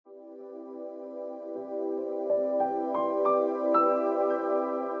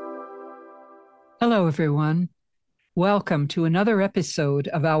Hello, everyone. Welcome to another episode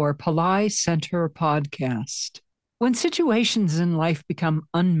of our Pillai Center podcast. When situations in life become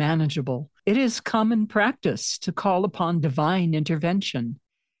unmanageable, it is common practice to call upon divine intervention.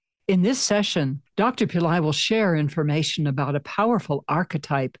 In this session, Dr. Pillai will share information about a powerful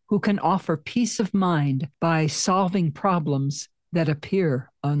archetype who can offer peace of mind by solving problems that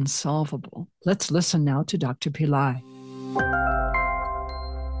appear unsolvable. Let's listen now to Dr. Pillai.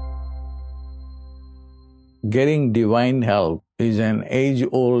 Getting divine help is an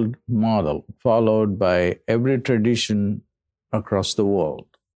age-old model followed by every tradition across the world.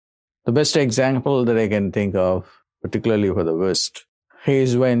 The best example that I can think of, particularly for the West,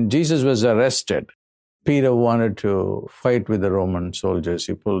 is when Jesus was arrested. Peter wanted to fight with the Roman soldiers.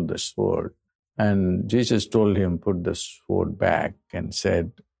 He pulled the sword, and Jesus told him, put the sword back, and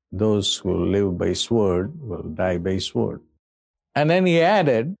said, those who live by sword will die by sword. And then he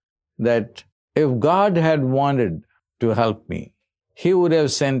added that if God had wanted to help me, he would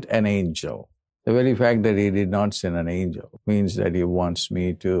have sent an angel. The very fact that he did not send an angel means that he wants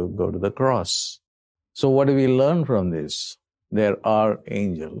me to go to the cross. So what do we learn from this? There are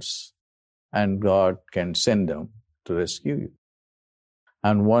angels, and God can send them to rescue you.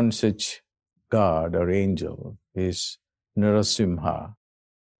 And one such God or angel is Narasimha,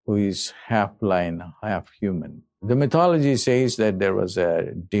 who is half lion, half human. The mythology says that there was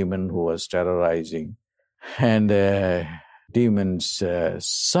a demon who was terrorizing, and the demon's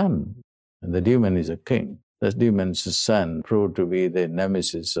son, and the demon is a king. The demon's son proved to be the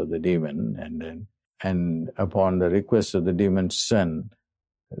nemesis of the demon, and upon the request of the demon's son,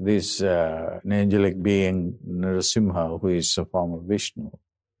 this an angelic being, Narasimha, who is a form of Vishnu,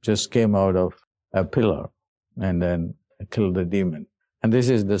 just came out of a pillar and then killed the demon. And this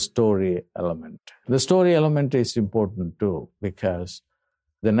is the story element. The story element is important too, because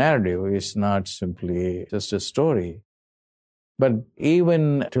the narrative is not simply just a story, but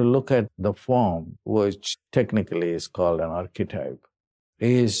even to look at the form, which technically is called an archetype,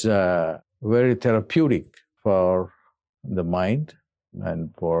 is very therapeutic for the mind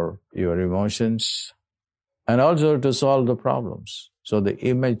and for your emotions, and also to solve the problems. So the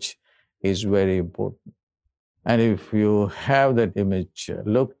image is very important. And if you have that image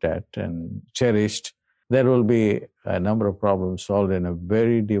looked at and cherished, there will be a number of problems solved in a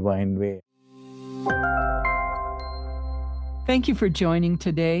very divine way. Thank you for joining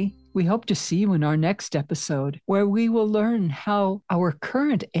today. We hope to see you in our next episode, where we will learn how our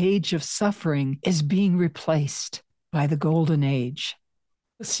current age of suffering is being replaced by the golden age.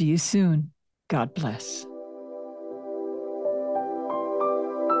 See you soon. God bless.